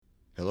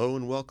Hello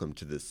and welcome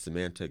to the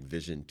Symantec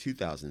Vision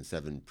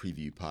 2007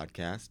 Preview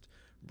Podcast,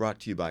 brought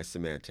to you by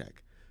Symantec,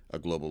 a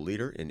global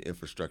leader in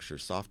infrastructure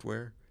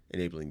software,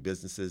 enabling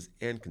businesses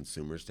and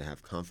consumers to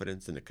have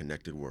confidence in a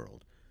connected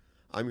world.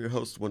 I'm your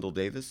host, Wendell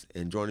Davis,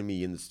 and joining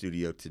me in the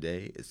studio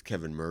today is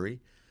Kevin Murray,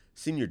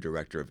 Senior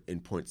Director of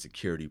Endpoint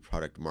Security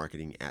Product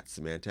Marketing at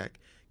Symantec.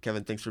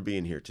 Kevin, thanks for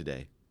being here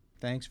today.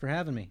 Thanks for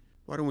having me.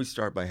 Why don't we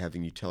start by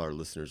having you tell our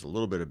listeners a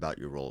little bit about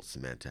your role at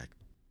Symantec?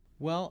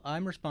 Well,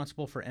 I'm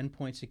responsible for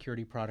endpoint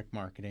security product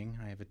marketing.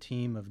 I have a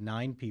team of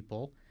 9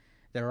 people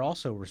that are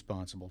also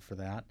responsible for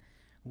that.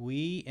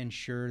 We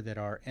ensure that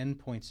our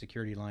endpoint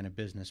security line of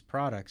business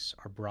products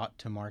are brought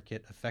to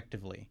market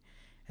effectively.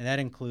 And that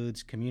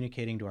includes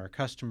communicating to our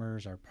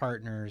customers, our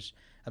partners,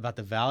 about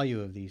the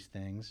value of these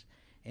things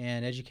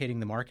and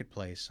educating the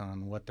marketplace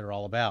on what they're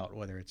all about,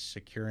 whether it's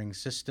securing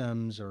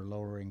systems or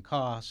lowering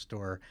cost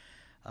or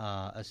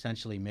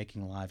essentially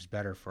making lives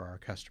better for our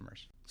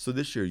customers. So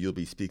this year you'll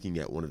be speaking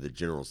at one of the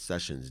general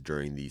sessions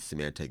during the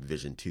Symantec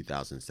Vision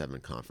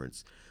 2007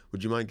 conference.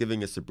 Would you mind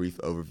giving us a brief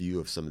overview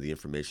of some of the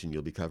information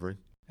you'll be covering?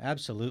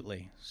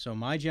 Absolutely. So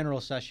my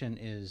general session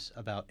is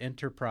about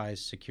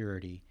enterprise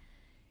security.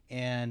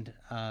 And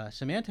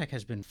Symantec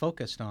has been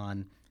focused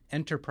on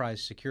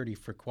enterprise security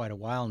for quite a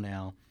while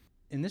now.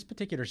 In this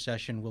particular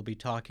session, we'll be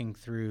talking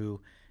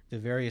through the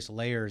various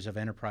layers of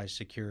enterprise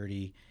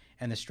security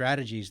and the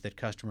strategies that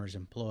customers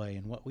employ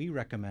and what we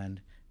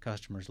recommend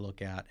customers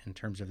look at in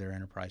terms of their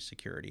enterprise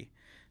security.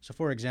 So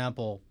for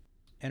example,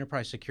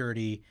 enterprise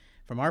security,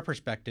 from our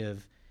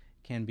perspective,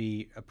 can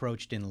be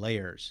approached in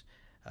layers.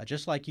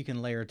 Just like you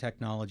can layer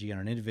technology on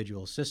an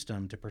individual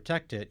system to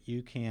protect it,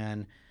 you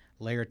can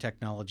layer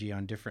technology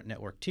on different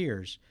network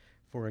tiers.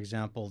 For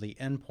example, the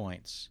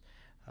endpoints.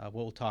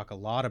 We'll talk a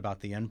lot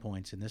about the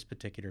endpoints in this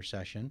particular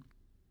session.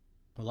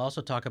 We'll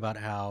also talk about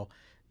how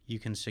you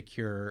can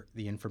secure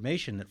the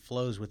information that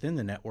flows within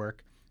the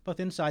network, both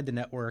inside the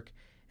network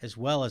as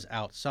well as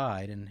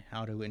outside, and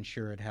how to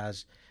ensure it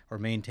has or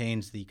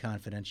maintains the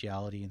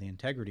confidentiality and the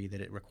integrity that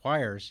it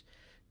requires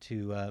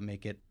to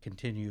make it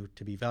continue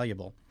to be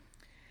valuable.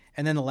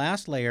 And then the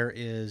last layer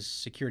is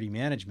security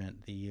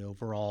management, the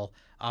overall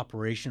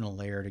operational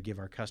layer to give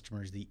our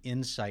customers the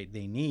insight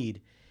they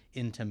need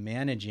into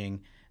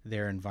managing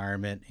their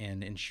environment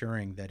and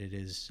ensuring that it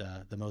is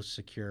the most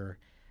secure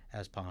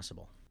as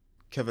possible.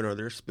 Kevin, are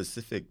there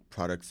specific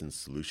products and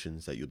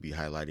solutions that you'll be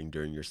highlighting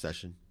during your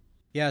session?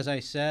 Yeah, as I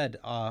said,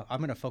 I'm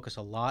going to focus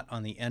a lot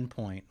on the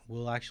endpoint.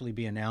 We'll actually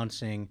be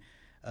announcing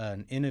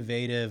an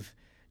innovative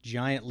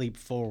giant leap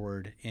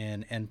forward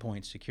in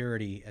endpoint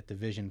security at the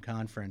Vision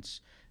conference.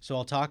 So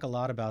I'll talk a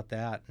lot about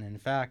that. And in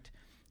fact,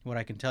 what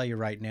I can tell you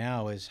right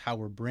now is how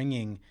we're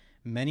bringing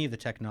many of the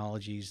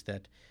technologies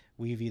that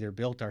we've either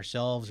built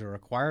ourselves or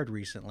acquired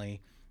recently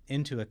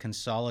into a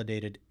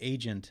consolidated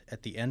agent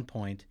at the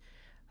endpoint,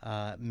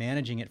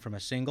 managing it from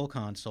a single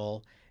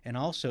console, and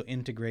also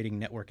integrating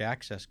network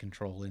access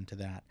control into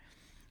that.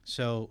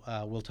 So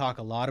we'll talk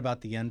a lot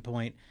about the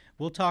endpoint.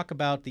 We'll talk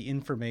about the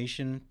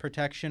information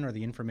protection or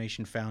the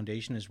information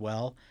foundation as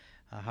well,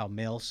 how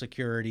mail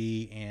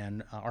security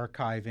and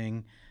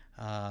archiving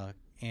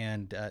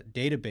and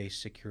database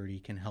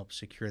security can help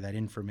secure that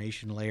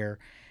information layer.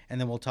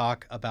 And then we'll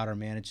talk about our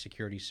managed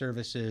security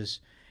services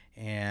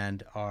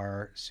and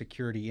our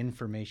security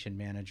information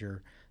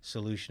manager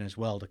solution as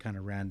well to kind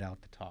of round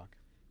out the talk.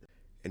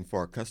 And for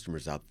our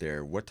customers out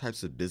there, what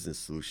types of business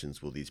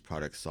solutions will these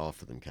products solve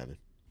for them, Kevin?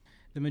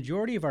 The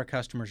majority of our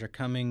customers are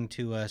coming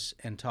to us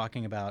and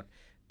talking about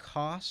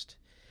cost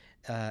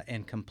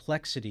and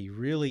complexity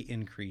really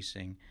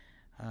increasing.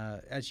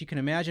 As you can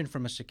imagine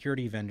from a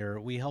security vendor,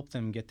 we help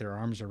them get their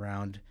arms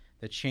around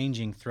the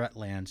changing threat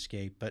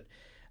landscape. But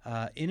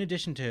in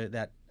addition to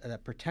that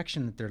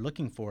protection that they're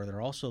looking for,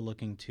 they're also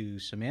looking to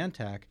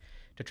Symantec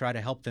to try to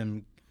help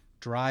them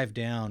drive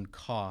down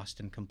cost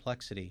and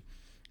complexity.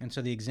 And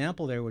so the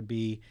example there would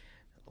be,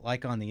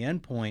 like on the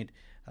endpoint,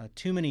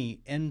 too many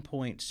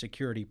endpoint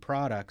security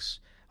products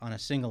on a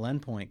single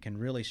endpoint can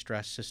really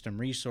stress system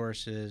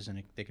resources,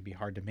 and they could be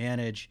hard to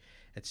manage,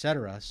 et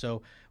cetera.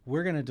 So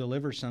we're going to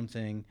deliver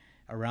something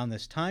around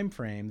this time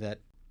frame that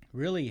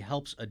really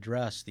helps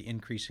address the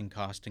increasing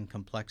cost and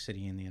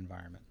complexity in the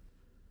environment.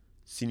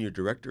 Senior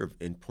Director of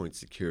Endpoint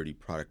Security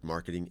Product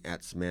Marketing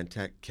at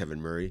Symantec,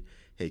 Kevin Murray.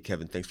 Hey,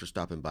 Kevin, thanks for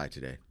stopping by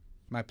today.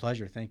 My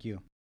pleasure. Thank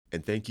you.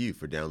 And thank you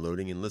for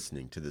downloading and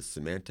listening to the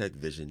Symantec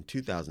Vision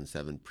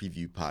 2007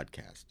 Preview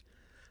Podcast.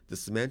 The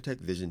Symantec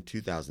Vision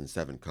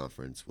 2007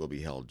 conference will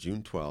be held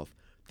June 12th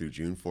through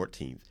June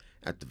 14th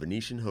at the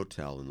Venetian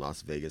Hotel in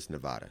Las Vegas,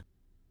 Nevada.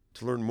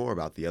 To learn more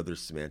about the other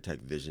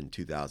Symantec Vision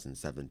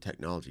 2007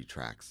 technology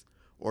tracks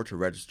or to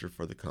register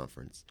for the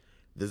conference,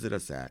 visit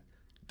us at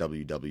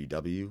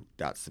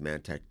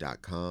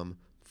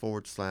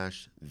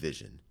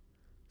www.symantec.com/vision.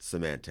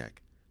 Symantec,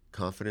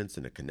 confidence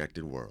in a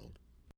connected world.